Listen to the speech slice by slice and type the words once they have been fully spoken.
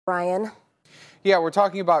Ryan. Yeah, we're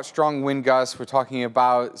talking about strong wind gusts. We're talking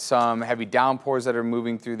about some heavy downpours that are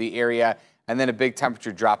moving through the area, and then a big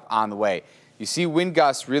temperature drop on the way. You see wind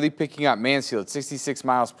gusts really picking up. Mansfield, 66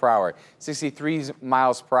 miles per hour, 63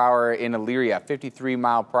 miles per hour in Elyria, 53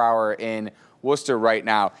 mile per hour in Worcester right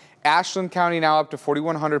now. Ashland County now up to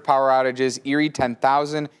 4,100 power outages. Erie,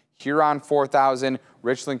 10,000. Huron, 4,000.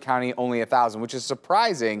 Richland County, only 1,000, which is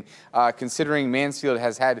surprising considering Mansfield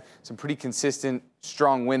has had some pretty consistent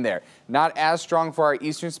strong wind there. Not as strong for our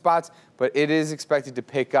eastern spots, but it is expected to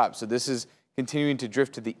pick up. So this is continuing to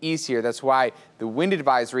drift to the east here. That's why the wind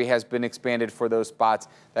advisory has been expanded for those spots.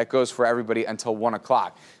 That goes for everybody until 1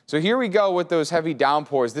 o'clock. So here we go with those heavy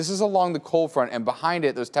downpours. This is along the cold front, and behind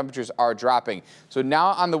it, those temperatures are dropping. So now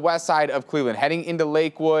on the west side of Cleveland, heading into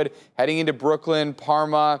Lakewood, heading into Brooklyn,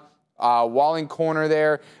 Parma, Walling Corner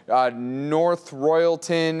there, North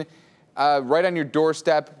Royalton, right on your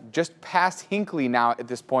doorstep, just past Hinckley now at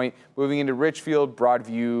this point, moving into Richfield,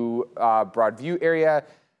 Broadview area,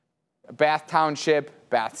 Bath Township,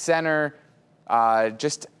 Bath Center,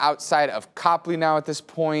 just outside of Copley now at this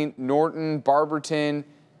point, Norton, Barberton,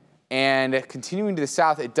 and continuing to the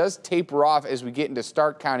south, it does taper off as we get into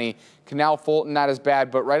Stark County. Canal Fulton, not as bad,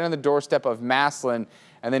 but right on the doorstep of Massillon,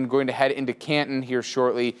 and then going to head into Canton here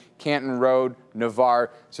shortly, Canton Road,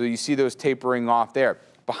 Navarre, so you see those tapering off there.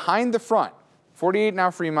 Behind the front, 48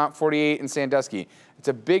 now Fremont, 48 in Sandusky. It's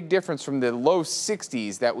a big difference from the low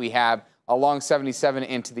 60s that we have along 77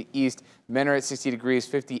 and to the east. Men are at 60 degrees,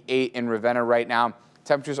 58 in Ravenna right now.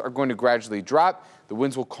 Temperatures are going to gradually drop. The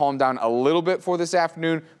winds will calm down a little bit for this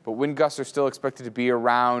afternoon, but wind gusts are still expected to be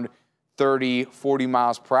around 30, 40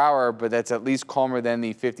 miles per hour, but that's at least calmer than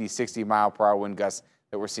the 50, 60 mile per hour wind gusts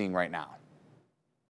that we're seeing right now.